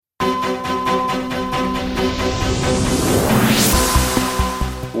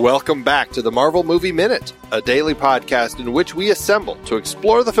Welcome back to the Marvel Movie Minute, a daily podcast in which we assemble to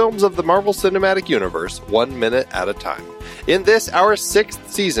explore the films of the Marvel Cinematic Universe 1 minute at a time. In this, our 6th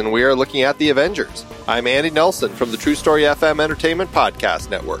season, we are looking at The Avengers. I'm Andy Nelson from the True Story FM Entertainment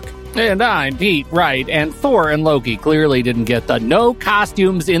Podcast Network. And I'm Pete Wright, and Thor and Loki clearly didn't get the no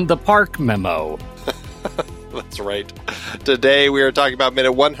costumes in the park memo. That's right. Today we are talking about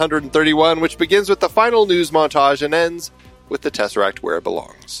minute 131, which begins with the final news montage and ends with the Tesseract where it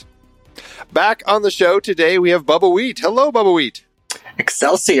belongs. Back on the show today, we have Bubba Wheat. Hello, Bubba Wheat.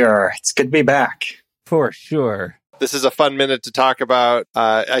 Excelsior. It's good to be back. For sure. This is a fun minute to talk about.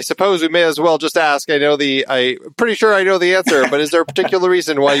 I suppose we may as well just ask. I'm pretty sure I know the answer, but is there a particular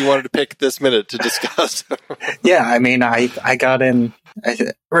reason why you wanted to pick this minute to discuss? Yeah, I mean, I got in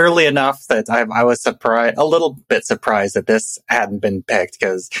early enough that I was surprised, a little bit surprised that this hadn't been picked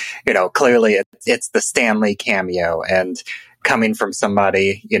because, clearly it's the Stan Lee cameo, and coming from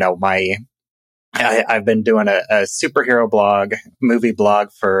somebody, I've been doing a superhero blog, movie blog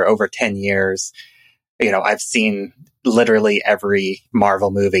for over 10 years. I've seen literally every Marvel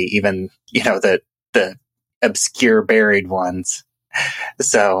movie, even, the obscure buried ones.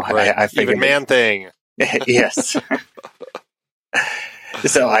 So right. I figured even Man-Thing. Yes.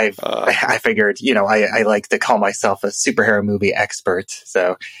 So I figured, I like to call myself a superhero movie expert.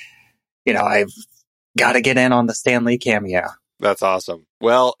 So, I've got to get in on the Stan Lee cameo. That's awesome.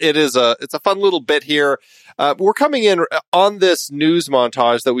 Well, it's a fun little bit here. We're coming in on this news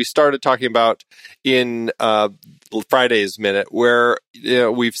montage that we started talking about in Friday's minute, where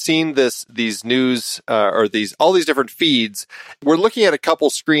we've seen these news all these different feeds. We're looking at a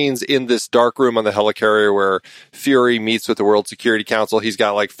couple screens in this dark room on the helicarrier where Fury meets with the World Security Council. He's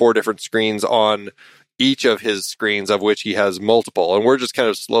got like 4 different screens on each of his screens, of which he has multiple, and we're just kind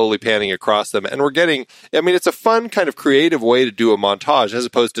of slowly panning across them, and we're getting, it's a fun kind of creative way to do a montage as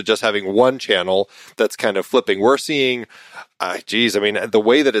opposed to just having one channel that's kind of flipping. We're seeing the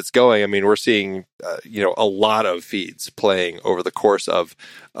way that it's going, we're seeing a lot of feeds playing over the course of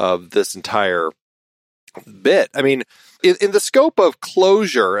this entire bit. In the scope of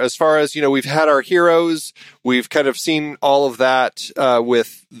closure, as far as, we've had our heroes, we've kind of seen all of that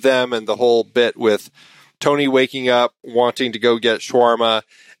with them and the whole bit with Tony waking up, wanting to go get shawarma,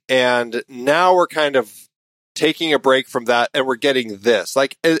 and now we're kind of taking a break from that, and we're getting this.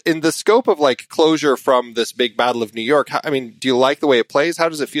 Like, in the scope of, closure from this big Battle of New York, do you like the way it plays? How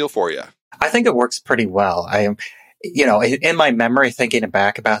does it feel for you? I think it works pretty well. In my memory, thinking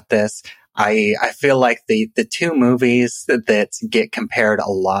back about this, I feel like the 2 movies that get compared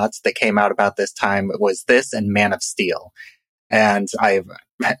a lot that came out about this time was this and Man of Steel. And I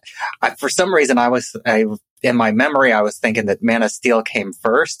for some reason, in my memory, I was thinking that Man of Steel came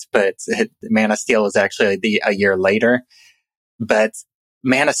first, but Man of Steel was actually a year later. But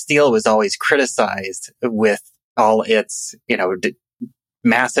Man of Steel was always criticized with all its,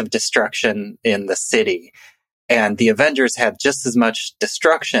 massive destruction in the city. And the Avengers had just as much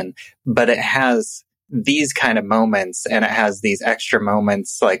destruction, but it has these kind of moments, and it has these extra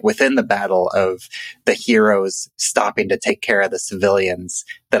moments like within the battle of the heroes stopping to take care of the civilians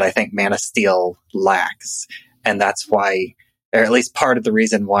that I think Man of Steel lacks. And that's why, or at least part of the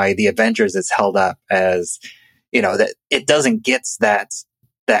reason why the Avengers is held up as, that it doesn't get that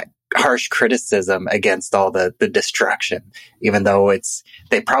harsh criticism against all the destruction, even though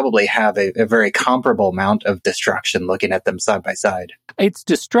they probably have a very comparable amount of destruction looking at them side by side. It's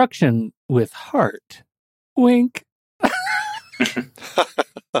destruction with heart. Wink.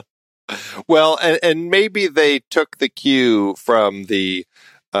 Well, and maybe they took the cue from the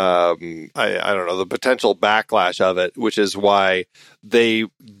I don't know, the potential backlash of it, which is why they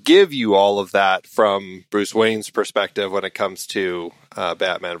give you all of that from Bruce Wayne's perspective when it comes to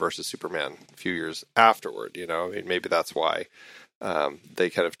Batman versus Superman a few years afterward. Maybe that's why they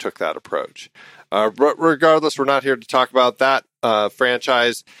kind of took that approach. Regardless, we're not here to talk about that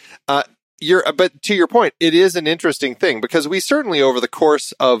franchise. But to your point, it is an interesting thing because we certainly over the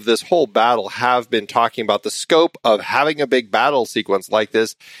course of this whole battle have been talking about the scope of having a big battle sequence like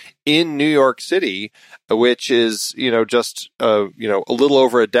this in New York City, which is, just, a little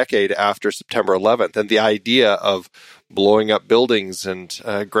over a decade after September 11th. And the idea of blowing up buildings and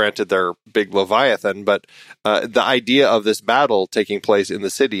granted they're big Leviathan, but the idea of this battle taking place in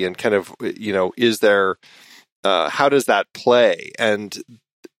the city and kind of, is there, how does that play? And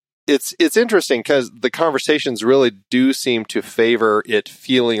it's interesting because the conversations really do seem to favor it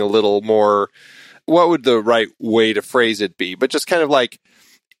feeling a little more, what would the right way to phrase it be? But just kind of like,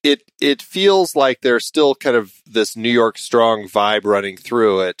 it feels like there's still kind of this New York strong vibe running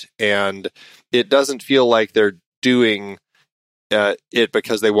through it. And it doesn't feel like they're doing it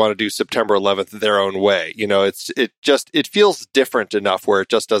because they want to do September 11th their own way. You know, it feels different enough where it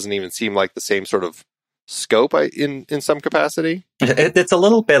just doesn't even seem like the same sort of scope in some capacity. It's a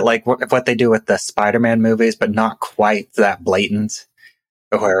little bit like what they do with the Spider-Man movies, but not quite that blatant.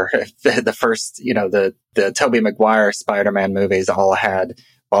 Where the first, the Tobey Maguire Spider-Man movies all had,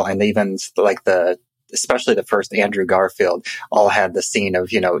 well, and even like especially the first Andrew Garfield, all had the scene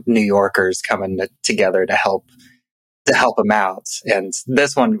of, New Yorkers coming together to help him out. And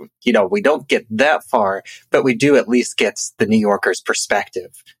this one, we don't get that far, but we do at least get the New Yorkers'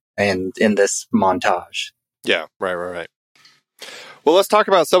 perspective in this montage. Yeah, right. Well, let's talk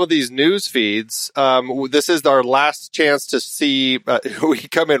about some of these news feeds. This is our last chance to see, we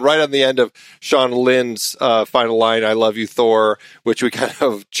come in right on the end of Sean Lynn's final line, "I love you, Thor," which we kind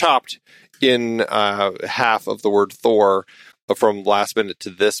of chopped in half of the word Thor from last minute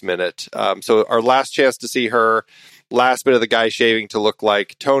to this minute. So our last chance to see her, last bit of the guy shaving to look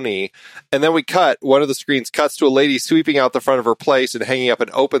like Tony. And then one of the screens cuts to a lady sweeping out the front of her place and hanging up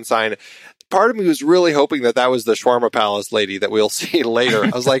an open sign. Part of me was really hoping that was the Shawarma Palace lady that we'll see later.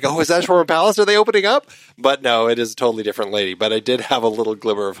 I was like, oh, is that Shawarma Palace? Are they opening up? But no, it is a totally different lady. But I did have a little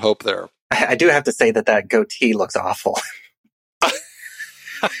glimmer of hope there. I do have to say that goatee looks awful.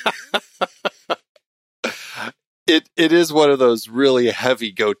 It is one of those really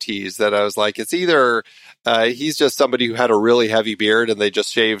heavy goatees that I was like, it's either he's just somebody who had a really heavy beard and they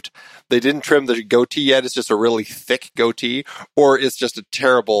didn't trim the goatee yet, it's just a really thick goatee, or it's just a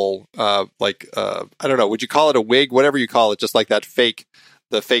terrible, I don't know, would you call it a wig? Whatever you call it, just like that fake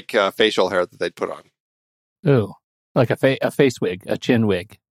facial hair that they'd put on. Ooh, like a face wig, a chin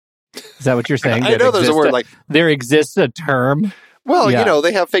wig. Is that what you're saying? I know there's a word there exists a term. Well, yeah.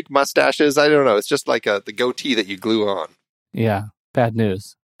 They have fake mustaches. I don't know. It's just like the goatee that you glue on. Yeah, bad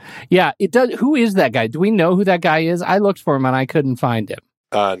news. Yeah, it does. Who is that guy? Do we know who that guy is? I looked for him and I couldn't find him.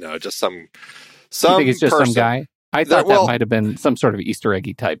 No, just some. You think it's just person. Some guy? I thought that might have been some sort of Easter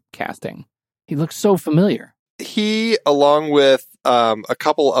eggy type casting. He looks so familiar. He, along with a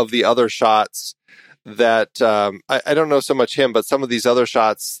couple of the other shots that I don't know so much him, but some of these other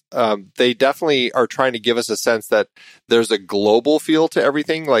shots, they definitely are trying to give us a sense that there's a global feel to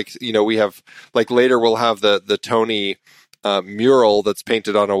everything. Like, we have, like later we'll have the Tony mural that's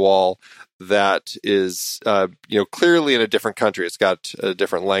painted on a wall that is, clearly in a different country. It's got a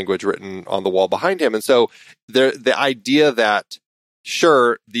different language written on the wall behind him. And so the idea that,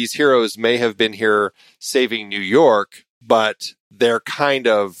 sure, these heroes may have been here saving New York, but they're kind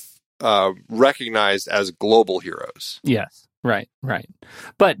of recognized as global heroes. Yes, right.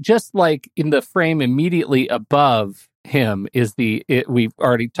 But just like in the frame immediately above him is we've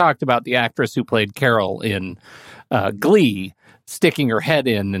already talked about the actress who played Carol in Glee, sticking her head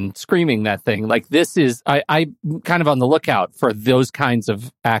in and screaming that thing. Like this is, I'm kind of on the lookout for those kinds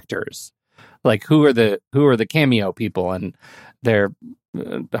of actors. Like who are the cameo people, and they're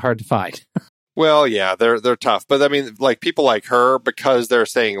hard to find. Well, yeah, they're tough, but I mean, like people like her, because they're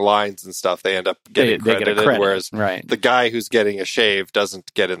saying lines and stuff, they end up getting credited. Get a credit, whereas the guy who's getting a shave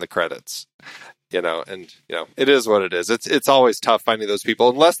doesn't get in the credits. It is what it is. It's always tough finding those people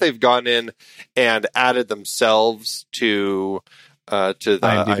unless they've gone in and added themselves to the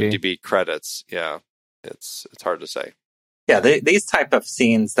IMDb credits. Yeah, it's hard to say. Yeah, these type of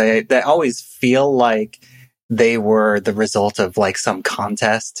scenes, they always feel like they were the result of like some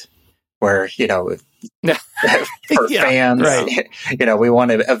contest. Where, for fans, right. We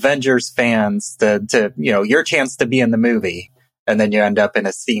wanted Avengers fans to your chance to be in the movie. And then you end up in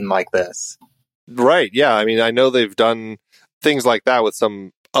a scene like this. Right. Yeah. I mean, I know they've done things like that with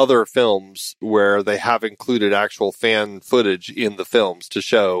some other films where they have included actual fan footage in the films to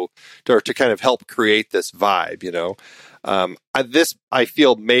show or to kind of help create this vibe, This, I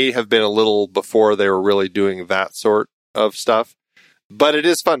feel, may have been a little before they were really doing that sort of stuff. But it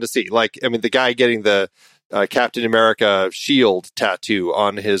is fun to see. Like, I mean, the guy getting the Captain America shield tattoo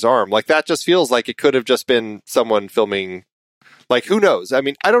on his arm, like that just feels like it could have just been someone filming. Like, who knows? I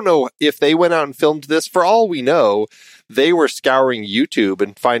mean, I don't know if they went out and filmed this. For all we know, they were scouring YouTube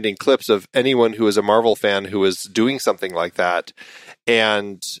and finding clips of anyone who is a Marvel fan who is doing something like that.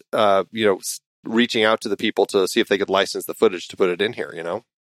 And, reaching out to the people to see if they could license the footage to put it in here,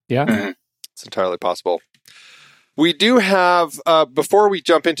 Yeah. Mm-hmm. It's entirely possible. We do have, before we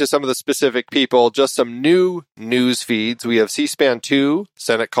jump into some of the specific people, just some new news feeds. We have C-SPAN 2,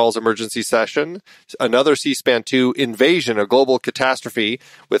 Senate calls emergency session. Another C-SPAN 2, invasion, a global catastrophe,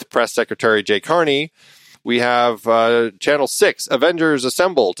 with Press Secretary Jay Carney. We have Channel 6, Avengers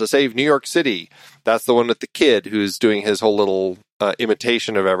assemble to save New York City. That's the one with the kid who's doing his whole little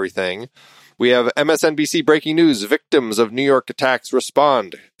imitation of everything. We have MSNBC breaking news. Victims of New York attacks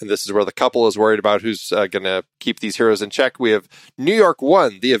respond. And this is where the couple is worried about who's going to keep these heroes in check. We have New York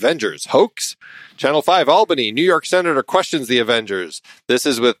 1, The Avengers. Hoax. Channel 5, Albany. New York Senator questions the Avengers. This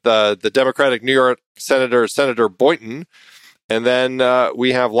is with the Democratic New York Senator Boynton. And then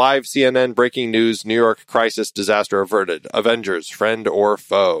we have live CNN breaking news. New York crisis disaster averted. Avengers, friend or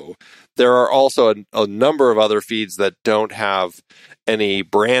foe. There are also a number of other feeds that don't have any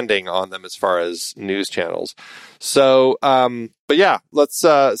branding on them as far as news channels. So, but yeah, let's,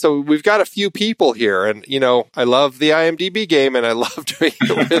 so we've got a few people here, and, you know, I love the IMDb game, and I love doing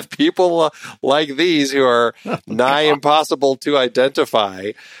it with people like these who are nigh impossible to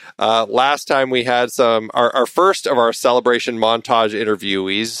identify. Last time we had our first of our celebration montage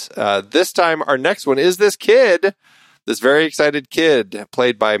interviewees. This time, our next one is this kid. This very excited kid,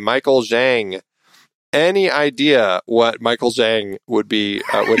 played by Michael Zhang. Any idea what Michael Zhang would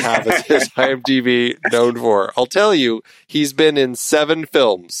have as his IMDb known for? I'll tell you, he's been in 7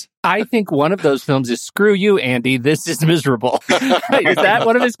 films. I think one of those films is Screw You, Andy. This is miserable. Is that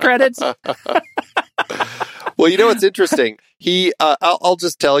one of his credits? Well, you know what's interesting? I'll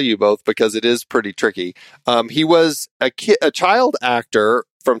just tell you both because it is pretty tricky. He was a child actor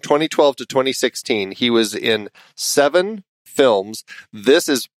from 2012 to 2016. He was in 7 films. This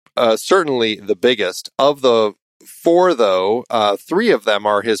is certainly the biggest. Of the 4, though, 3 of them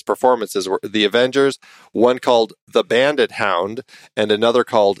are his performances. The Avengers, one called The Bandit Hound, and another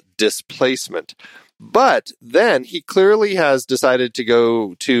called Displacement. But then he clearly has decided to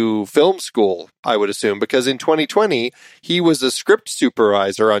go to film school, I would assume, because in 2020, he was a script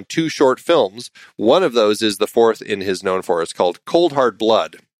supervisor on 2 short films. One of those is the 4th in his known for. It's called Cold Hard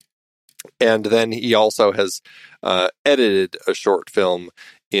Blood. And then he also has edited a short film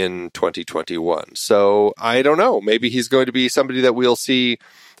in 2021. So I don't know. Maybe he's going to be somebody that we'll see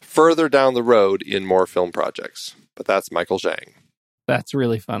further down the road in more film projects. But that's Michael Zhang. That's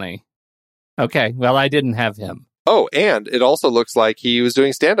really funny. Okay, well, I didn't have him. Oh, and it also looks like he was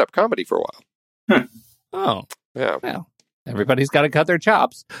doing stand-up comedy for a while. Oh. Yeah. Well, everybody's got to cut their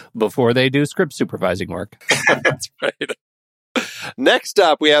chops before they do script supervising work. That's right. Next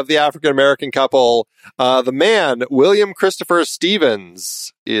up, we have the African-American couple. The man, William Christopher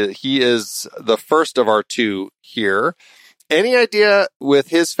Stevens. He is the first of our 2 here. Any idea with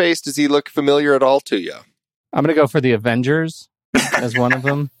his face, does he look familiar at all to you? I'm going to go for the Avengers as one of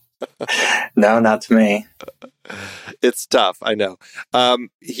them. No, not to me. It's tough, I know.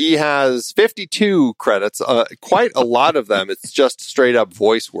 He has 52 credits, quite a lot of them. It's just straight up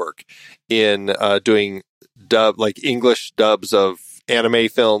voice work in doing like English dubs of anime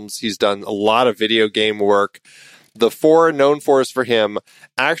films. He's done a lot of video game work. The 4 known fors for him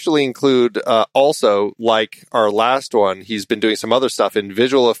actually include also, like our last one, he's been doing some other stuff in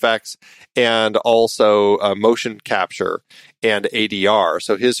visual effects and also motion capture and ADR.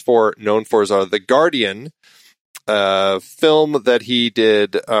 So his 4 known fors are The Guardian, film that he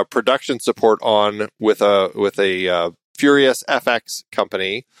did production support on with a Furious FX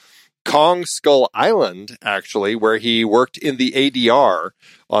company. Kong Skull Island, actually, where he worked in the ADR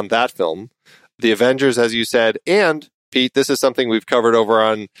on that film. The Avengers, as you said, and, Pete, this is something we've covered over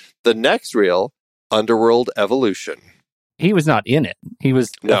on the next reel, Underworld Evolution. He was not in it. He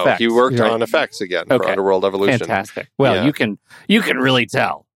was effects. He worked on effects again for Underworld Evolution. Fantastic. Well, yeah. you can really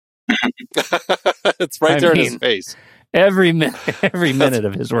tell. It's right there in his face. Every minute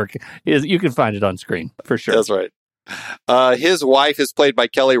of his work you can find it on screen for sure. That's right. His wife is played by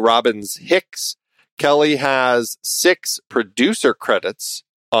Kelly Robbins Hicks. Kelly has 6 producer credits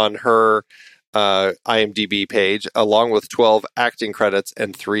on her IMDb page, along with 12 acting credits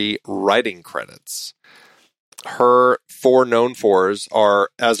and 3 writing credits. Her 4 known fors are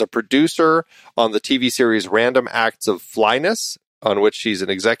as a producer on the TV series Random Acts of Flyness, on which she's an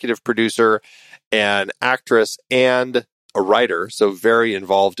executive producer, an actress, and a writer, so very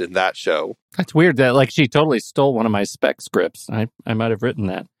involved in that show. That's weird that she totally stole one of my spec scripts. I might have written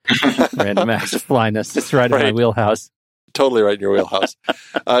that. Random Acts of Flyness. It's right in my wheelhouse. Totally right in your wheelhouse.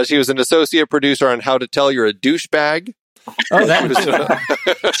 She was an associate producer on How to Tell You're a Douchebag. Oh, that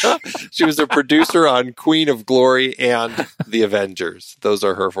was she was a producer on Queen of Glory and The Avengers. Those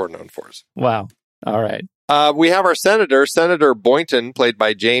are her 4 known fors. Wow. All right. We have our Senator Boynton, played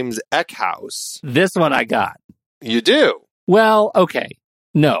by James Eckhouse. This one I got. You do? Well, okay.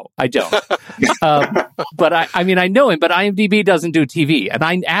 No, I don't. But I mean, I know him, but IMDb doesn't do TV. And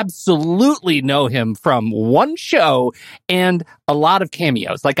I absolutely know him from one show and a lot of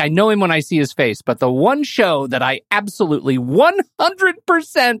cameos. I know him when I see his face, but the one show that I absolutely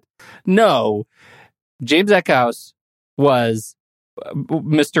 100% know, James Eckhouse was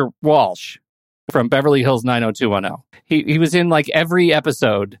Mr. Walsh from Beverly Hills 90210. He was in like every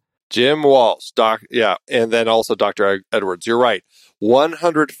episode. Jim Walsh, and then also Dr. Edwards. You're right.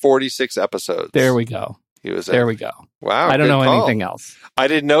 146 episodes. There we go. He was there we go. Wow. I don't know anything else. I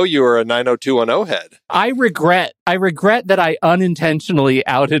didn't know you were a 90210 head. I regret that I unintentionally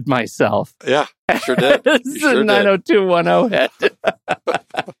outed myself. Yeah, you sure did. You sure 90210 head.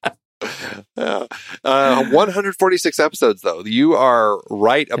 Yeah. 146 episodes, though. You are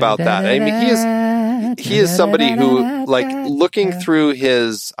right about that. I mean, he is somebody who, like, looking through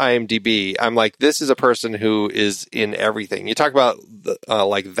his IMDb, I'm like, this is a person who is in everything. You talk about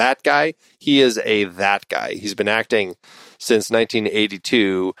like that guy. He is that guy. He's been acting since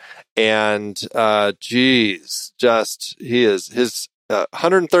 1982, and he is his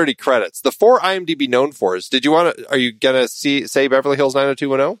 130 credits. The 4 IMDb known for is. Are you gonna say Beverly Hills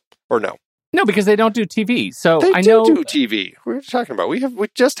 90210 or no? No, because they don't do TV. So they I know do TV. What are you talking about? We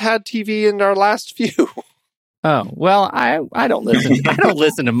just had TV in our last few. Oh, well, I don't listen. I don't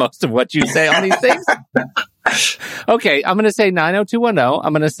listen to most of what you say on these things. Okay, I'm going to say 90210.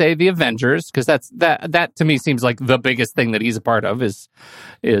 I'm going to say The Avengers, because that to me seems like the biggest thing that he's a part of is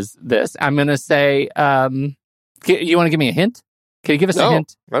this. I'm going to say, you want to give me a hint? Can you give us a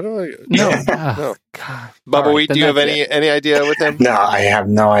hint? I don't know. No. No. God. Bubba Wheat, do you have any idea with him? No, I have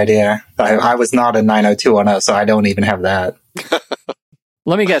no idea. I was not a 90210, so I don't even have that.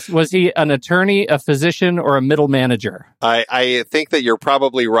 Let me guess. Was he an attorney, a physician, or a middle manager? I think that you're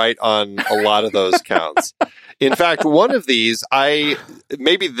probably right on a lot of those counts. In fact, one of these,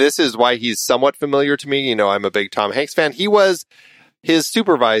 maybe this is why he's somewhat familiar to me. You know, I'm a big Tom Hanks fan. He was his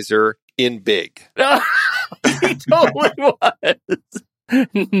supervisor in Big. He totally was.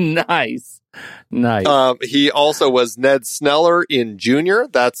 Nice. He also was Ned Sneller in Junior.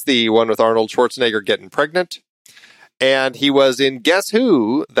 That's the one with Arnold Schwarzenegger getting pregnant. And he was in Guess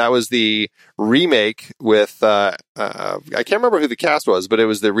Who? That was the remake with, I can't remember who the cast was, but it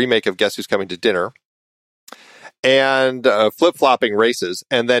was the remake of Guess Who's Coming to Dinner. And Flip-Flopping Races.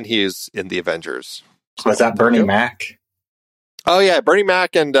 And then he's in The Avengers. Was that Bernie Mac? Oh, yeah. Bernie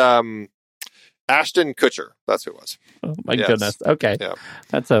Mac and Ashton Kutcher. That's who it was. Oh, my goodness. Okay. Yeah.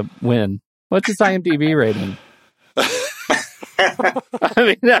 That's a win. What's his IMDb rating? I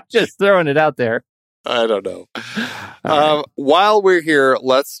mean, I'm just throwing it out there. I don't know. While we're here,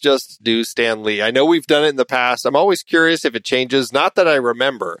 let's just do Stan Lee. I know we've done it in the past. I'm always curious if it changes. Not that I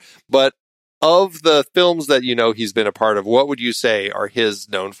remember, but of the films that you know he's been a part of, what would you say are his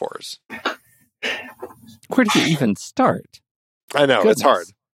known fors? Where do you even start? I know, It's hard.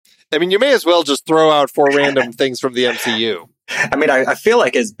 I mean, you may as well just throw out 4 random things from the MCU. I mean, I feel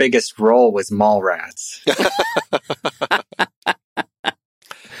like his biggest role was Mallrats.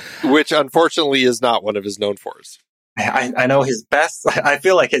 Which, unfortunately, is not one of his known fors. I know his best... I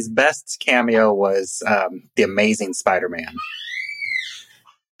feel like his best cameo was The Amazing Spider-Man.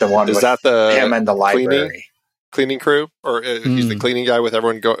 The one with him and the library. Cleaning crew? Or he's the cleaning guy with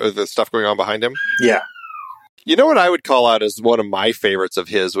everyone the stuff going on behind him? Yeah. You know what I would call out as one of my favorites of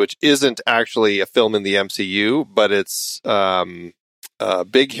his, which isn't actually a film in the MCU, but it's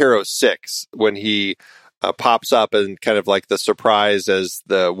Big Hero 6, when he pops up and kind of like the surprise as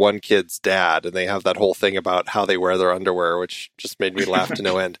the one kid's dad, and they have that whole thing about how they wear their underwear, which just made me laugh to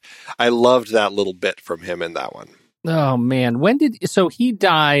no end. I loved that little bit from him in that one. Oh, man. When did he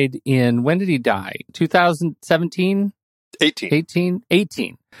die? 2017? 18.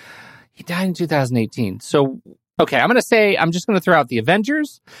 He died in 2018. So, okay, I'm just going to throw out The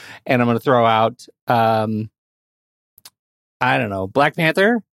Avengers, and I'm going to throw out, I don't know, Black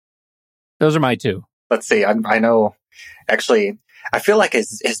Panther. Those are my 2. Let's see. I know, actually, I feel like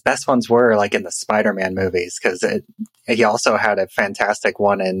his best ones were like in the Spider-Man movies, because he also had a fantastic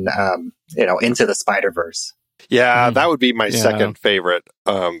one in, Into the Spider-Verse. Yeah, that would be my second favorite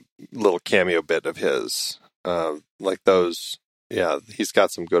little cameo bit of his. Like those. Yeah, he's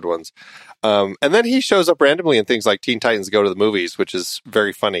got some good ones. And then he shows up randomly in things like Teen Titans Go to the Movies, which is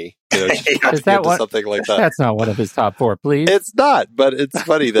very funny. You know, is that something like that? That's not one of his top 4, please. It's not, but it's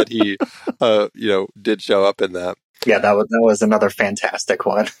funny that he, did show up in that. Yeah, that was another fantastic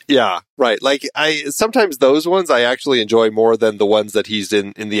one. Yeah, right. Like sometimes those ones I actually enjoy more than the ones that he's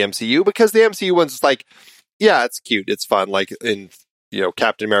in the MCU, because the MCU ones is like, yeah, it's cute, it's fun. Like in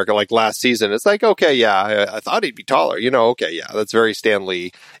Captain America, like last season, it's like, okay, yeah, I thought he'd be taller. Okay, yeah, that's very Stan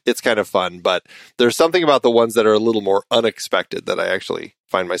Lee. It's kind of fun, but there's something about the ones that are a little more unexpected that I actually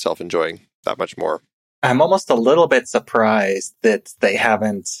find myself enjoying that much more. I'm almost a little bit surprised that they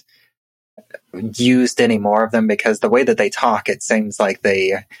haven't used any more of them, because the way that they talk, it seems like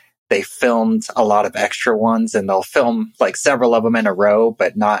they they filmed a lot of extra ones, and they'll film like several of them in a row,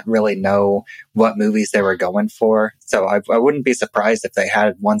 but not really know what movies they were going for. So I wouldn't be surprised if they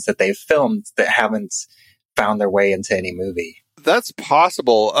had ones that they've filmed that haven't found their way into any movie. That's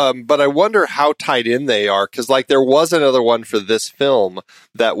possible, but I wonder how tied in they are, because like there was another one for this film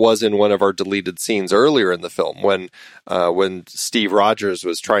that was in one of our deleted scenes earlier in the film when Steve Rogers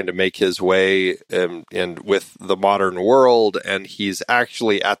was trying to make his way and with the modern world, and he's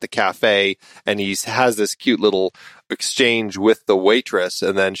actually at the cafe and he has this cute little exchange with the waitress,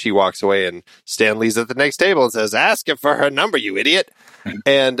 and then she walks away and Stanley's at the next table and says, "Ask her for her number, you idiot."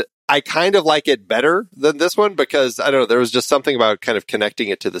 And I kind of like it better than this one because, I don't know, there was just something about kind of connecting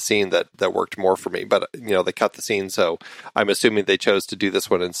it to the scene that worked more for me. But, you know, they cut the scene, so I'm assuming they chose to do this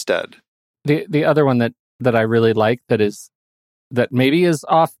one instead. The other one that I really like that maybe is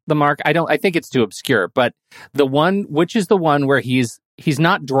off the mark, I think it's too obscure, but the one, which is the one where he's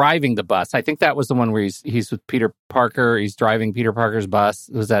not driving the bus. I think that was the one where he's with Peter Parker. He's driving Peter Parker's bus.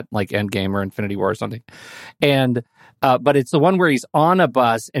 Was that like Endgame or Infinity War or something? And but it's the one where he's on a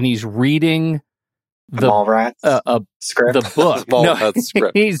bus and he's reading the Mallrats script. The book. Mallrats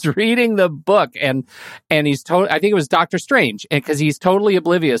script. He's reading the book, and he's I think it was Doctor Strange, because he's totally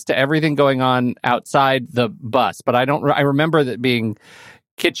oblivious to everything going on outside the bus. But I remember that being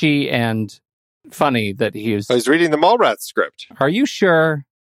kitschy and funny that he's reading the Mallrats script. Are you sure?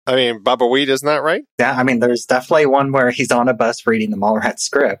 I mean, Baba Weed, isn't that right? Yeah, I mean, there's definitely one where he's on a bus reading the Mallrats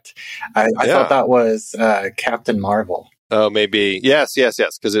script. I thought that was Captain Marvel. Oh, maybe. Yes,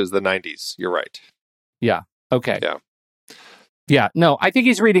 because it was the 90s. You're right. Yeah. Okay. Yeah. Yeah. No, I think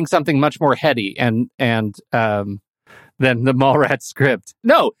he's reading something much more heady and than the Mallrats script.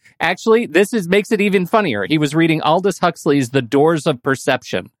 No, actually, makes it even funnier. He was reading Aldous Huxley's The Doors of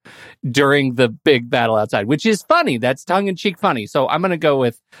Perception during the big battle outside, which is funny. That's tongue-in-cheek funny. So I'm going to go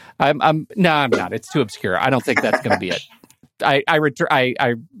with I'm not. It's too obscure. I don't think that's going to be it. I retract.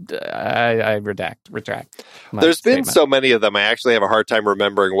 There's been so many of them. I actually have a hard time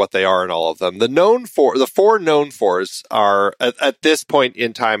remembering what they are in all of them. The four known fors are at this point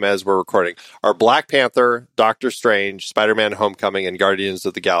in time as we're recording are Black Panther, Doctor Strange, Spider-Man: Homecoming, and Guardians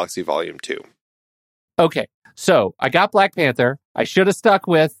of the Galaxy Volume 2. Okay, so I got Black Panther. I should have stuck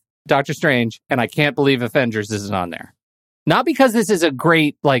with Doctor Strange, and I can't believe Avengers isn't on there. Not because this is a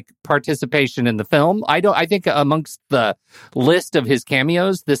great participation in the film. I think amongst the list of his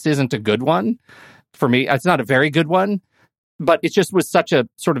cameos, this isn't a good one for me. It's not a very good one, but it just was such a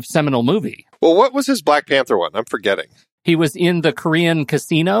sort of seminal movie. Well, what was his Black Panther one? I'm forgetting. He was in the Korean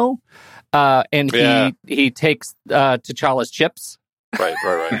casino, and he takes T'Challa's chips. Right.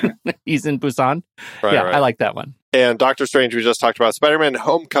 He's in Busan. Right. I like that one. And Doctor Strange, we just talked about. Spider-Man: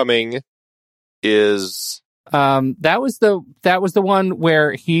 Homecoming is. That was the one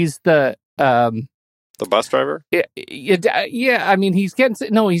where he's the bus driver. Yeah. I mean, he's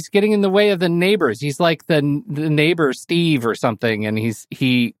getting in the way of the neighbors. He's like the neighbor Steve or something, and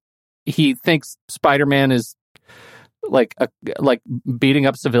he thinks Spider-Man is like beating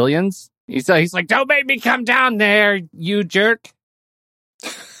up civilians. He's like, "Don't make me come down there, you jerk."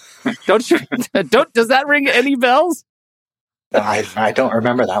 Does that ring any bells? I don't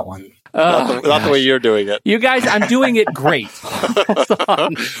remember that one. Not the way you're doing it. You guys, I'm doing it great.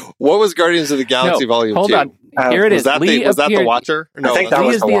 What was Guardians of the Galaxy Volume 2? Hold on. Here it is. Was that the Watcher? No, I think that Lee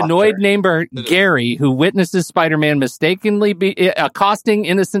was is the annoyed neighbor, Gary, who witnesses Spider-Man mistakenly accosting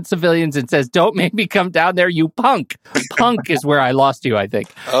innocent civilians and says, "Don't make me come down there, you punk." Punk is where I lost you, I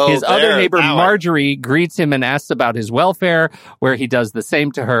think. His other neighbor, Marjorie, greets him and asks about his welfare, where he does the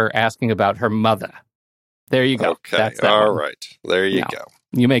same to her, asking about her mother. There you go. Okay. That's that all one. right. There you go.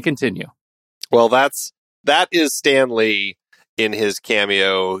 You may continue. Well, that is Stan Lee in his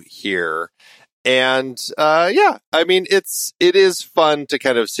cameo here. And I mean it is fun to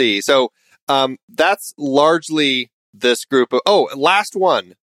kind of see. So that's largely this group of last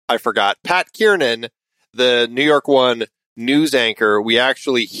one I forgot. Pat Kiernan, the New York One news anchor, we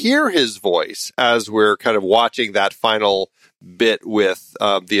actually hear his voice as we're kind of watching that final bit with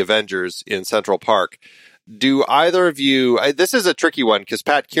the Avengers in Central Park. Do either of you, this is a tricky one because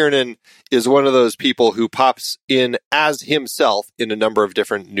Pat Kiernan is one of those people who pops in as himself in a number of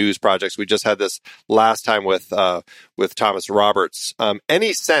different news projects. We just had this last time with Thomas Roberts.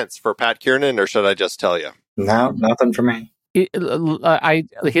 Any sense for Pat Kiernan, or should I just tell you? No, nothing for me.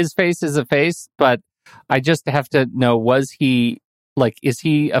 His face is a face, but I just have to know, is he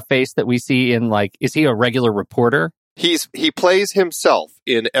a face that we see in is he a regular reporter? He plays himself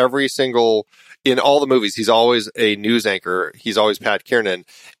in in all the movies. He's always a news anchor. He's always Pat Kiernan.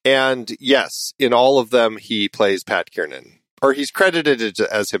 And yes, in all of them, he plays Pat Kiernan. Or he's credited it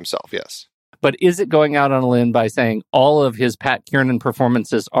as himself, yes. But is it going out on a limb by saying all of his Pat Kiernan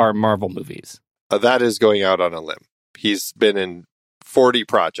performances are Marvel movies? That is going out on a limb. He's been in 40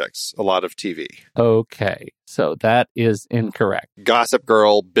 projects, a lot of TV. Okay, so that is incorrect. Gossip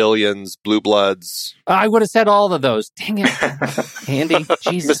Girl, Billions, Blue Bloods. I would have said all of those. Dang it. Andy,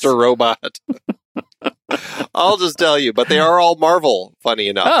 Jesus. Mr. Robot. I'll just tell you, but they are all Marvel, funny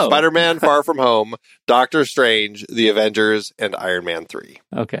enough. Oh. Spider-Man, Far From Home, Doctor Strange, The Avengers, and Iron Man 3.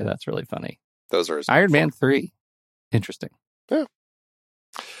 Okay, that's really funny. Those are Iron Man 3. Interesting. Yeah.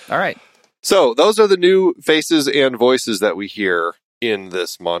 All right. So those are the new faces and voices that we hear in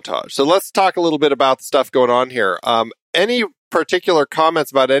this montage. So let's talk a little bit about the stuff going on here. Any particular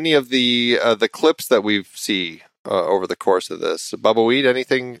comments about any of the clips that we see over the course of this? Bubba Weed,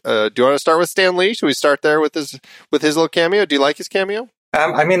 anything? Do you want to start with Stan Lee? Should we start there with his little cameo? Do you like his cameo?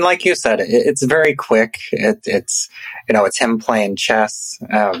 I mean, like you said, it's very quick. It's him playing chess.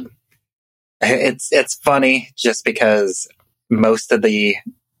 It's funny just because most of the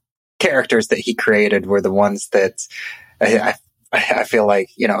characters that he created were the ones that I feel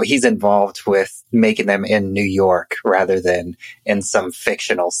like, he's involved with making them in New York rather than in some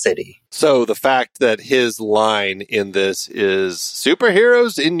fictional city. So the fact that his line in this is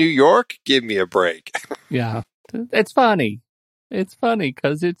superheroes in New York, give me a break. Yeah. It's funny. It's funny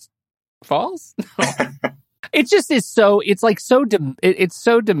because it's false. It just is so, it's like it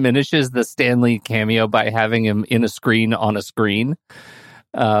so diminishes the Stan Lee cameo by having him in a screen on a screen.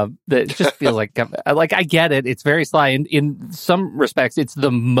 That just feels like I get it. It's very sly. And in some respects, it's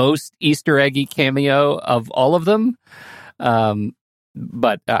the most Easter eggy cameo of all of them.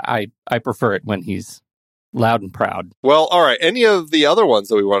 But I prefer it when he's loud and proud. Well, all right. Any of the other ones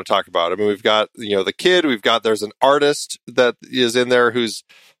that we want to talk about? I mean, we've got, the kid. There's an artist that is in there who's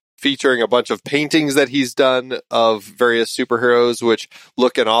featuring a bunch of paintings that he's done of various superheroes, which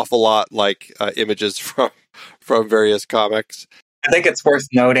look an awful lot like images from various comics. I think it's worth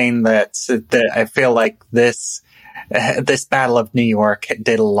noting that I feel like this Battle of New York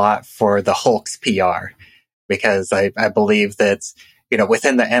did a lot for the Hulk's PR, because I believe that,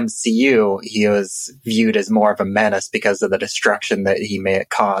 within the MCU, he was viewed as more of a menace because of the destruction that he may have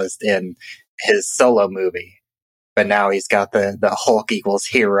caused in his solo movie. But now he's got the Hulk equals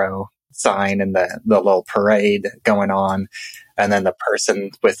hero sign and the little parade going on, and then the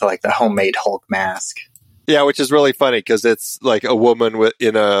person with like the homemade Hulk mask. Yeah, which is really funny because it's like a woman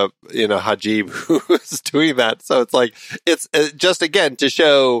in a hijab who is doing that. So it's like it's just again to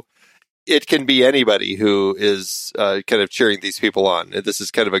show it can be anybody who is kind of cheering these people on. This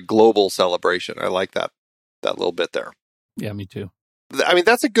is kind of a global celebration. I like that little bit there. Yeah, me too. I mean,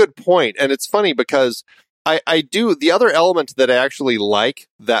 that's a good point, and it's funny because I do the other element that I actually like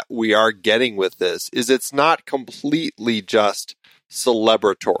that we are getting with this is it's not completely just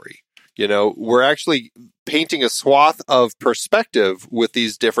celebratory. We're actually painting a swath of perspective with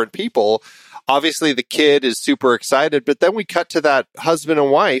these different people. Obviously, the kid is super excited, but then we cut to that husband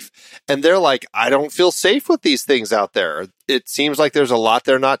and wife, and they're like, I don't feel safe with these things out there. It seems like there's a lot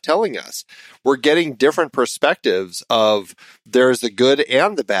they're not telling us. We're getting different perspectives of there's the good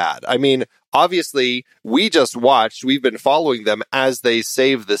and the bad. I mean, obviously, we've been following them as they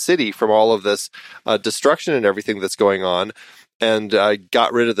save the city from all of this destruction and everything that's going on, and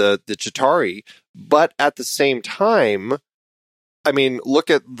got rid of the Chitauri. But at the same time, I mean,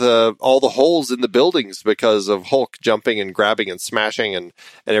 look at all the holes in the buildings because of Hulk jumping and grabbing and smashing and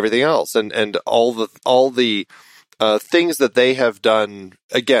everything else, and all the things that they have done,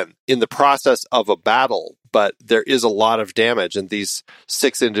 again, in the process of a battle. But there is a lot of damage, and these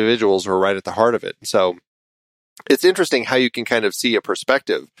 6 individuals were right at the heart of it. So it's interesting how you can kind of see a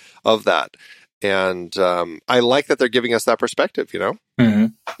perspective of that. And I like that they're giving us that perspective, Mm-hmm.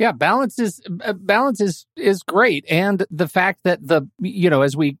 Yeah, balance is great, and the fact that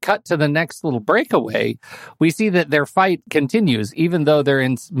as we cut to the next little breakaway, we see that their fight continues, even though they're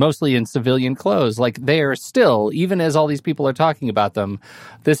mostly in civilian clothes. Like they are still, even as all these people are talking about them,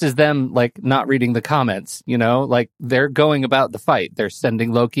 this is them like not reading the comments. Like they're going about the fight. They're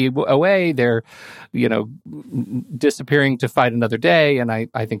sending Loki away. They're disappearing to fight another day, and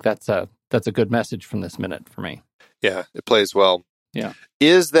I think that's a good message from this minute for me. Yeah, it plays well. Yeah.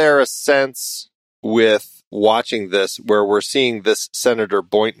 Is there a sense with watching this where we're seeing this Senator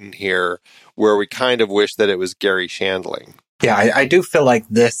Boynton here where we kind of wish that it was Gary Shandling? Yeah, I do feel like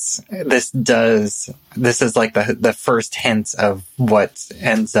this is like the first hint of what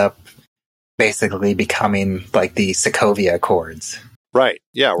ends up basically becoming like the Sokovia Accords. Right.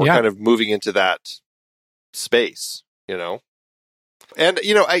 Yeah, we're kind of moving into that space, And,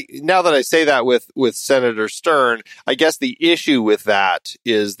 now that I say that with Senator Stern, I guess the issue with that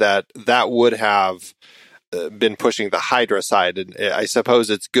is that would have been pushing the Hydra side. And I suppose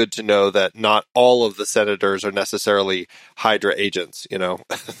it's good to know that not all of the senators are necessarily Hydra agents,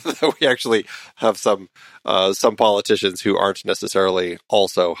 we actually have some politicians who aren't necessarily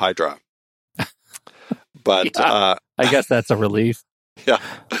also Hydra. But I guess that's a relief. Yeah.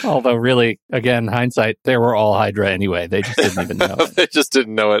 Although really, again, hindsight, they were all Hydra anyway. They just didn't even know it. They just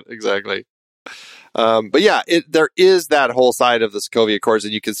didn't know it. Exactly. But yeah, there is that whole side of the Sokovia Accords,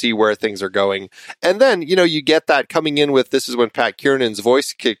 and you can see where things are going. And then, you get that coming in with, this is when Pat Kiernan's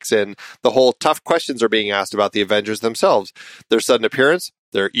voice kicks in. The whole tough questions are being asked about the Avengers themselves. Their sudden appearance,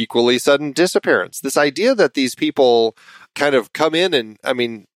 their equally sudden disappearance. This idea that these people kind of come in and,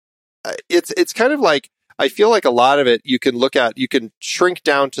 it's kind of like, I feel like a lot of it you can shrink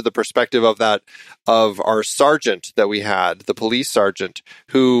down to the perspective of our sergeant that we had, the police sergeant,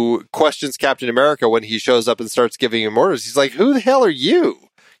 who questions Captain America when he shows up and starts giving him orders. He's like, who the hell are you?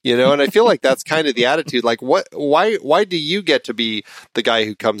 And I feel like that's kind of the attitude. Like, why do you get to be the guy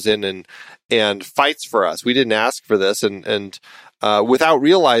who comes in and fights for us? We didn't ask for this. And without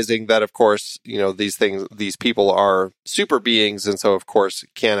realizing that, of course, these people are super beings. And so, of course,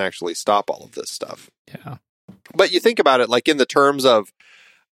 can't actually stop all of this stuff. Yeah. But you think about it, like in the terms of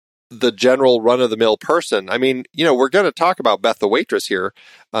the general run-of-the-mill person. I mean, we're going to talk about Beth the waitress here,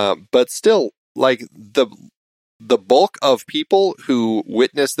 but still, like the bulk of people who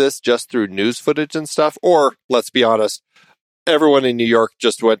witness this just through news footage and stuff, or let's be honest, everyone in New York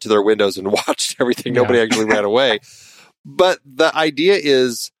just went to their windows and watched everything. Nobody actually ran away. But the idea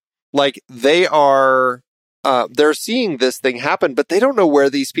is, like, they're seeing this thing happen, but they don't know where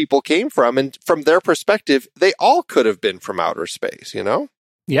these people came from. And from their perspective, they all could have been from outer space,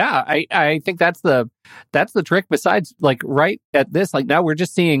 Yeah, I think that's the trick. Besides, like, right at this, like, now we're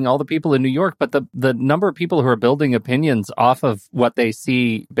just seeing all the people in New York, but the number of people who are building opinions off of what they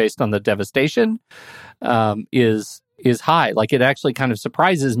see based on the devastation is high. Like, it actually kind of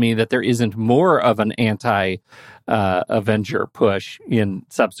surprises me that there isn't more of an anti-Avenger push in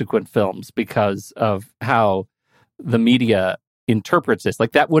subsequent films because of how the media interprets this.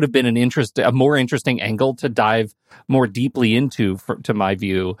 Like, that would have been a more interesting angle to dive more deeply into, to my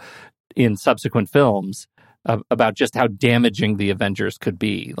view, in subsequent films about just how damaging the Avengers could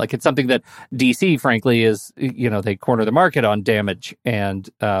be. Like, it's something that DC, frankly, is, they corner the market on damage and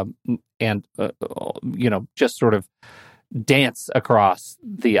just sort of dance across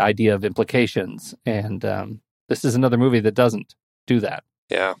the idea of implications. And this is another movie that doesn't do that.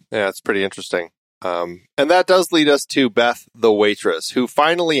 Yeah, it's pretty interesting. And that does lead us to Beth the waitress, who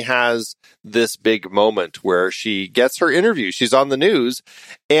finally has this big moment where she gets her interview. She's on the news.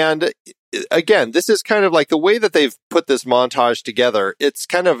 And again, this is kind of like the way that they've put this montage together. It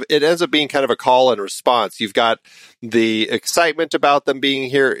ends up being kind of a call and response. You've got the excitement about them being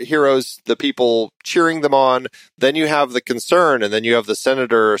heroes, the people cheering them on. Then you have the concern, and then you have the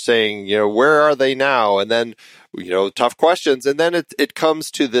senator saying, where are they now? And then, tough questions. And then it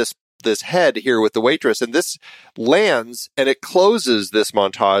comes to this head here with the waitress, and this lands and it closes this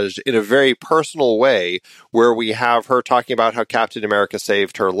montage in a very personal way, where we have her talking about how Captain America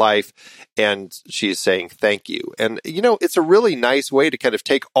saved her life, and she's saying thank you. And it's a really nice way to kind of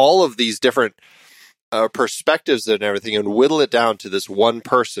take all of these different perspectives and everything and whittle it down to this one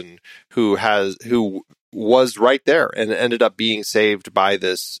person who was right there and ended up being saved by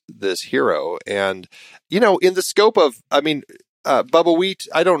this hero. And in the scope of, Bubba Wheat,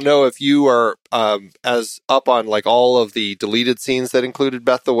 I don't know if you are as up on like all of the deleted scenes that included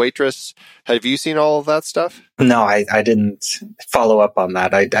Beth the waitress. Have you seen all of that stuff? No, I didn't follow up on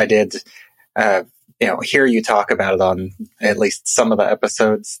that. I did, hear you talk about it on at least some of the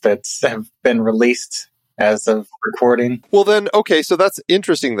episodes that have been released as of recording. Well then, okay, so that's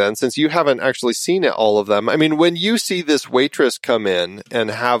interesting then, since you haven't actually seen all of them. I mean, when you see this waitress come in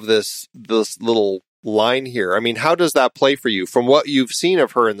and have this little line here, I mean, how does that play for you from what you've seen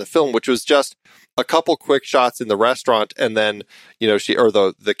of her in the film, which was just a couple quick shots in the restaurant, and then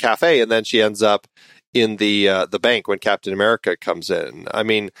the cafe, and then she ends up in the bank when Captain America comes in. I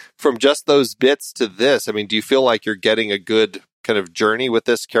mean, from just those bits to this, I mean, do you feel like you're getting a good kind of journey with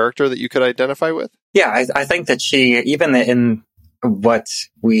this character that you could identify with? Yeah, I think that she, even in what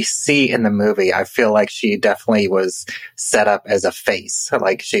we see in the movie, I feel like she definitely was set up as a face.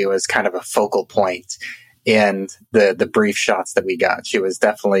 Like, she was kind of a focal point in the brief shots that we got. She was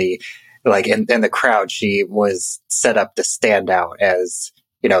definitely, like, in the crowd, she was set up to stand out as,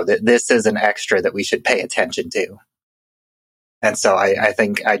 this is an extra that we should pay attention to. And so I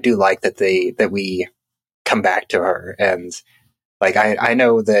think I do like that we come back to her, and Like, I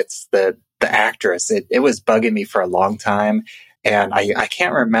know that the actress, it was bugging me for a long time. And I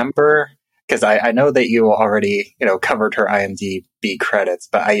can't remember, because I know that you already, covered her IMDb credits,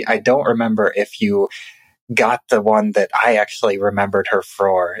 but I don't remember if you got the one that I actually remembered her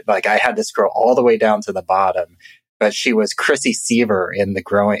for. Like, I had to scroll all the way down to the bottom, but she was Chrissy Seaver in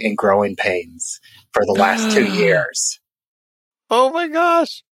Growing Pains for the last 2 years. Oh my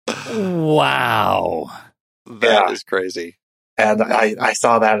gosh. Wow. That is crazy. And I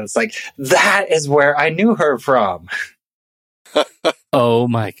saw that, and it's like, that is where I knew her from. Oh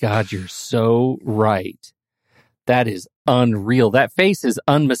my God, you're so right. That is unreal. That face is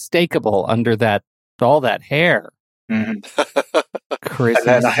unmistakable under all that hair. Mm-hmm. Chrissy And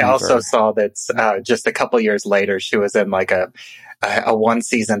then I Seaver. also saw that just a couple years later, she was in like a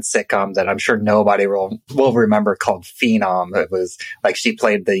one-season sitcom that I'm sure nobody will remember, called Phenom. It was like she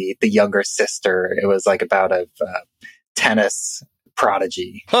played the younger sister. It was like about a tennis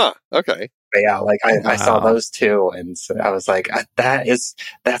prodigy. Huh. Okay. But yeah, like I saw Wow. those two, and so I was like,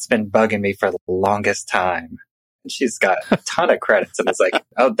 that's been bugging me for the longest time. And she's got a ton of credits, and it's like,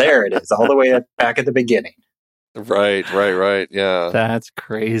 oh, there it is, all the way back at the beginning. Right. Yeah. That's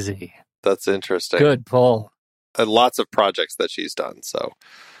crazy. That's interesting. Good pull. And lots of projects that she's done. So,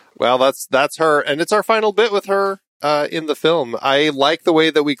 well, that's her. And it's our final bit with her in the film. I like the way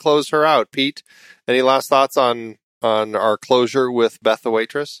that we close her out. Pete, any last thoughts on our closure with Beth the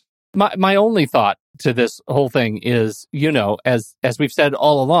waitress? My only thought to this whole thing is, as we've said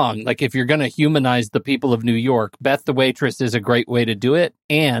all along, like, if you're going to humanize the people of New York, Beth the waitress is a great way to do it.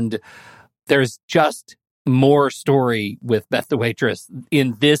 And there's just more story with Beth the waitress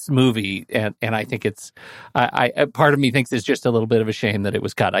in this movie, and I think it's I part of me thinks it's just a little bit of a shame that it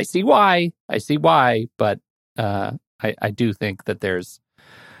was cut. I see why, but I do think that there's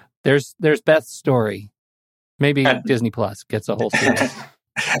Beth's story. Maybe Disney Plus gets a whole series.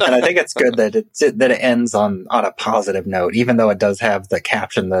 And I think it's good that it ends on a positive note, even though it does have the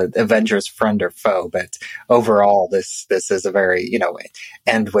caption, the Avengers friend or foe. But overall, this is a very,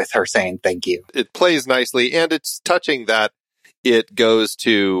 end with her saying thank you. It plays nicely, and it's touching that it goes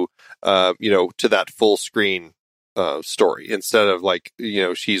to, to that full screen story instead of like,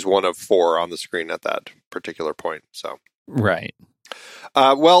 she's one of 4 on the screen at that particular point. So, right.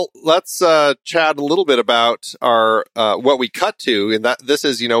 Well, let's chat a little bit about our what we cut to, and that this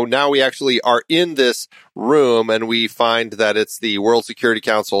is, now we actually are in this room, and we find that it's the World Security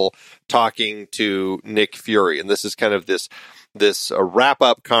Council talking to Nick Fury, and this is kind of this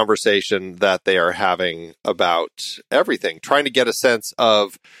wrap-up conversation that they are having about everything, trying to get a sense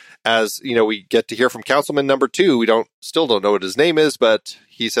of, as we get to hear from Councilman number 2. We still don't know what his name is, but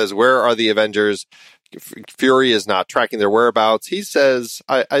he says, "Where are the Avengers?" Fury is not tracking their whereabouts. He says,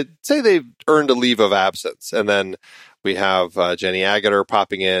 I'd say they've earned a leave of absence. And then we have Jenny Agutter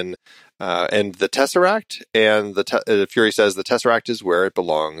popping in and the Tesseract. And Fury says the Tesseract is where it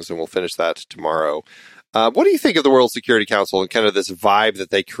belongs. And we'll finish that tomorrow. What do you think of the World Security Council and kind of this vibe that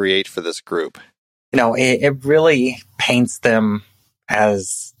they create for this group? It really paints them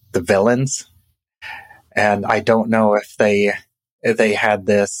as the villains. And I don't know if they had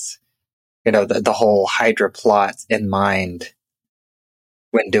this, the whole Hydra plot in mind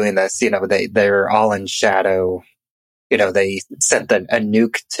when doing this. They're all in shadow. They sent a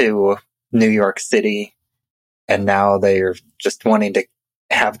nuke to New York City, and now they're just wanting to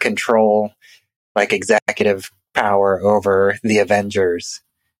have control, like executive power over the Avengers,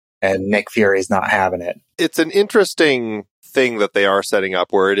 and Nick Fury's not having it. It's an interesting thing that they are setting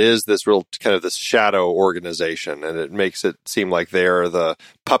up, where it is this real kind of this shadow organization, and it makes it seem like they're the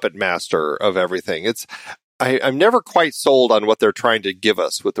puppet master of everything. I'm never quite sold on what they're trying to give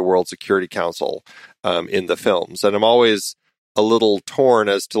us with the World Security Council in the films, and I'm always a little torn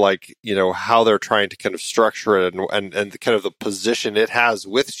as to how they're trying to kind of structure it and kind of the position it has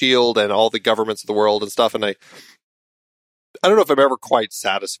with S.H.I.E.L.D. and all the governments of the world and stuff. And I don't know if I'm ever quite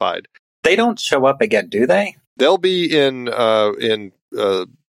satisfied. They don't show up again, do they? They'll be in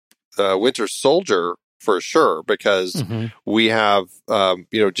Winter Soldier for sure, because we have,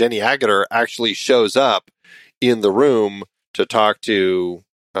 Jenny Agutter actually shows up in the room to talk to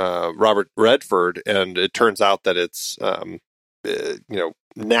Robert Redford, and it turns out that it's,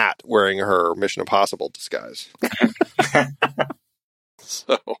 Nat wearing her Mission Impossible disguise.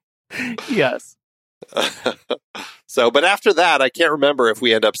 So, yes. But after that, I can't remember if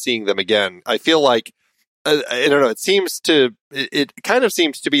we end up seeing them again. I feel like, I don't know, it kind of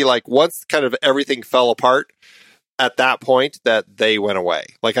seems to be like once kind of everything fell apart at that point that they went away.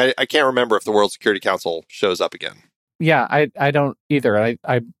 Like, I can't remember if the World Security Council shows up again. Yeah, I don't either.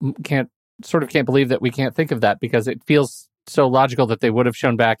 I can't believe that we can't think of that, because it feels so logical that they would have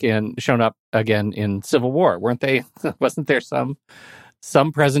shown up again in Civil War, weren't they? Wasn't there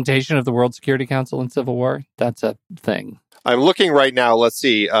some presentation of the World Security Council in Civil War? That's a thing. I'm looking right now. Let's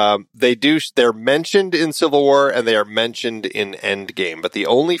see. They're mentioned in Civil War and they are mentioned in Endgame, but the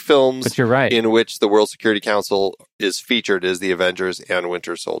only films but you're right. in which the World Security Council is featured is the Avengers and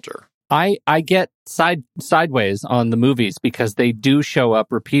Winter Soldier. I get sideways on the movies because they do show up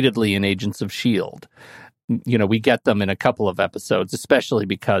repeatedly in Agents of S.H.I.E.L.D. You know, we get them in a couple of episodes, especially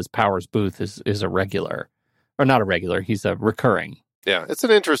because Powers Booth is a regular. Or not a regular, he's a recurring. Yeah, it's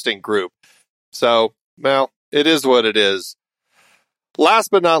an interesting group. So, well, it is what it is.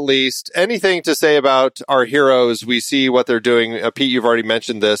 Last but not least, anything to say about our heroes? We see what they're doing. Pete, you've already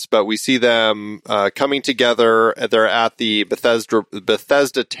mentioned this, but we see them coming together. They're at the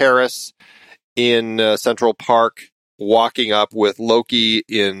Bethesda Terrace in Central Park, walking up with Loki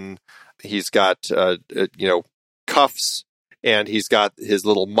he's got, cuffs and he's got his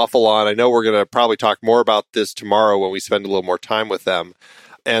little muffle on. I know we're going to probably talk more about this tomorrow when we spend a little more time with them.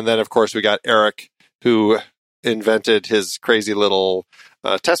 And then, of course, we got Eric, who invented his crazy little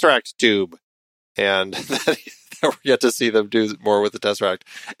Tesseract tube, and then we get to see them do more with the Tesseract.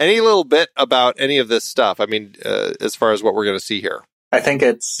 Any little bit about any of this stuff? I mean, as far as what we're going to see here, I think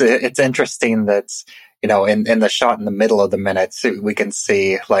it's interesting that, you know, in the shot in the middle of the minutes, we can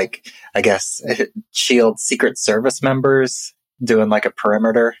see, like, I guess, S.H.I.E.L.D. Secret Service members doing like a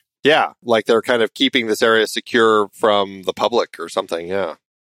perimeter. Yeah, like they're kind of keeping this area secure from the public or something. Yeah.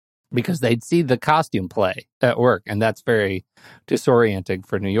 Because they'd see the costume play at work, and that's very disorienting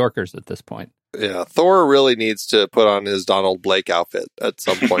for New Yorkers at this point. Yeah, Thor really needs to put on his Donald Blake outfit at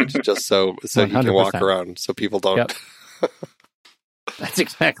some point, just so he can walk around, so people don't. Yep. That's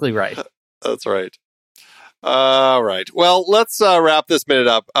exactly right. That's right. All right. Well, let's wrap this minute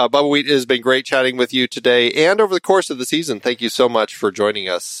up. Bubba Wheat, it has been great chatting with you today and over the course of the season. Thank you so much for joining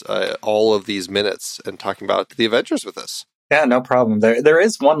us all of these minutes and talking about the Avengers with us. Yeah, no problem. There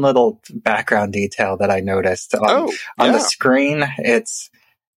is one little background detail that I noticed on the screen. It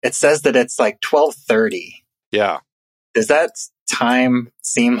says that it's like 12:30. Yeah. Does that time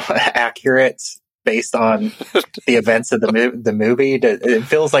seem accurate based on the events of the movie? It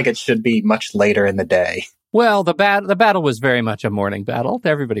feels like it should be much later in the day. Well, the battle was very much a morning battle.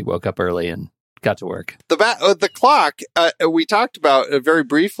 Everybody woke up early and got to work. The clock, we talked about very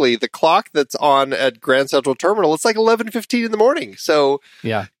briefly, the clock that's on at Grand Central Terminal, it's like 11:15 in the morning. So,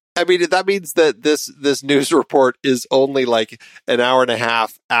 yeah. I mean, that means that this news report is only like an hour and a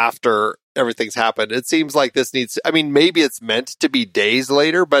half after everything's happened. It seems like this needs, I mean, maybe it's meant to be days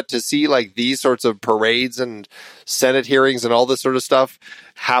later, but to see like these sorts of parades and Senate hearings and all this sort of stuff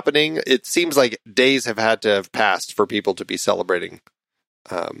happening, it seems like days have had to have passed for people to be celebrating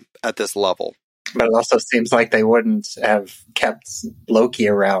at this level. But it also seems like they wouldn't have kept Loki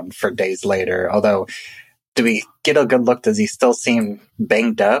around for days later. Although, do we get a good look? Does he still seem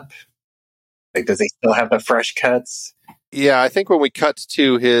banged up? Like, does he still have the fresh cuts? Yeah, I think when we cut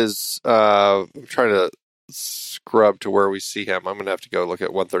to his, I'm trying to scrub to where we see him. I'm going to have to go look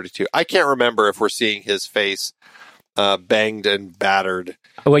at 132. I can't remember if we're seeing his face banged and battered.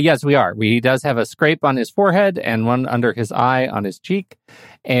 Well, yes, we are. He does have a scrape on his forehead and one under his eye on his cheek.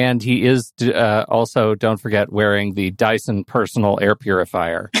 And he is also, don't forget, wearing the Dyson personal air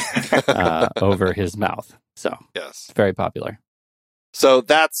purifier over his mouth. So, yes, very popular. So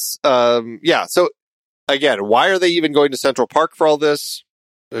that's, So again, why are they even going to Central Park for all this?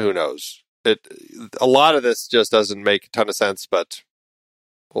 Who knows? A lot of this just doesn't make a ton of sense, but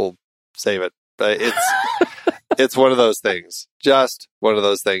we'll save it. It's one of those things. Just one of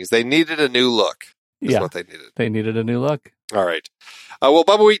those things. They needed a new look. Is what they needed. They needed a new look. All right. Well,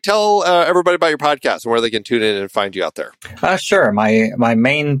 Bubba Wheat, tell everybody about your podcast and where they can tune in and find you out there. Sure. My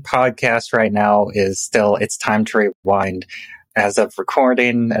main podcast right now is still It's Time to Rewind as of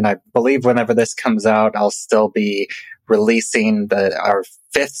recording. And I believe whenever this comes out, I'll still be releasing our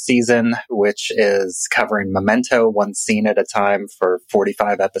 5th season, which is covering Memento, one scene at a time for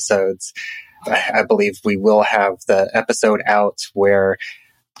 45 episodes. I believe we will have the episode out where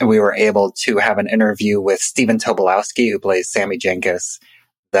we were able to have an interview with Stephen Tobolowsky, who plays Sammy Jenkins.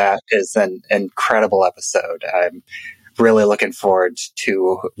 That is an incredible episode. I'm really looking forward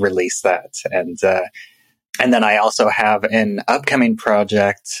to release that. And then I also have an upcoming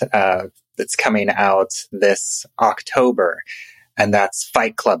project that's coming out this October, and that's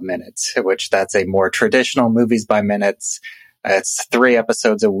Fight Club Minutes, which that's a more traditional movies by minutes. It's 3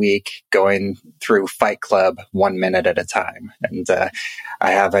 episodes a week going through Fight Club 1 minute at a time. And I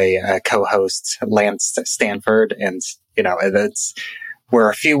have a co-host, Lance Stanford, and, you know, we're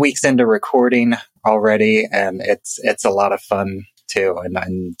a few weeks into recording already, and it's a lot of fun too.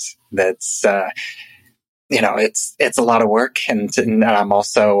 And that's, it's a lot of work. And I'm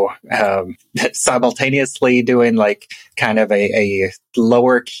also, simultaneously doing like kind of a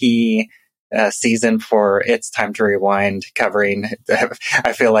lower key, season for It's Time to Rewind, covering,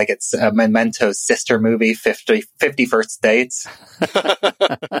 I feel like it's Memento's sister movie, 50 First Dates.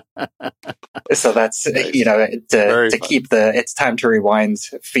 So that's, nice. To keep the It's Time to Rewind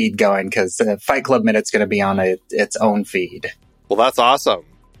feed going, because Fight Club Minute's going to be on its own feed. Well, that's awesome.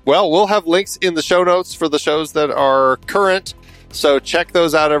 Well, we'll have links in the show notes for the shows that are current. So check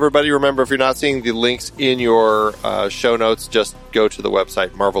those out, everybody. Remember, if you're not seeing the links in your show notes, just go to the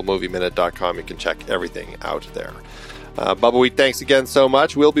website, marvelmovieminute.com. You can check everything out there. Bubbleweed, thanks again so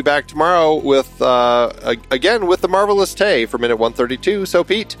much. We'll be back tomorrow with, again, with the Marvelous Tay for Minute 132. So,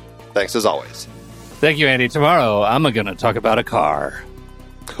 Pete, thanks as always. Thank you, Andy. Tomorrow, I'm going to talk about a car.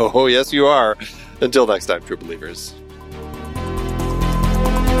 Oh, yes, you are. Until next time, true believers.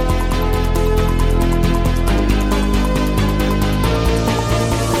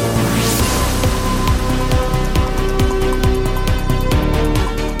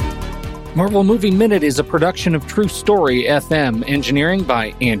 Marvel Movie Minute is a production of True Story FM, engineering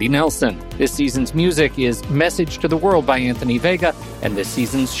by Andy Nelson. This season's music is Message to the World by Anthony Vega, and this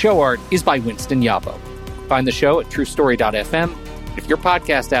season's show art is by Winston Yabo. Find the show at truestory.fm. If your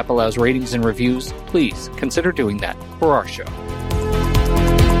podcast app allows ratings and reviews, please consider doing that for our show.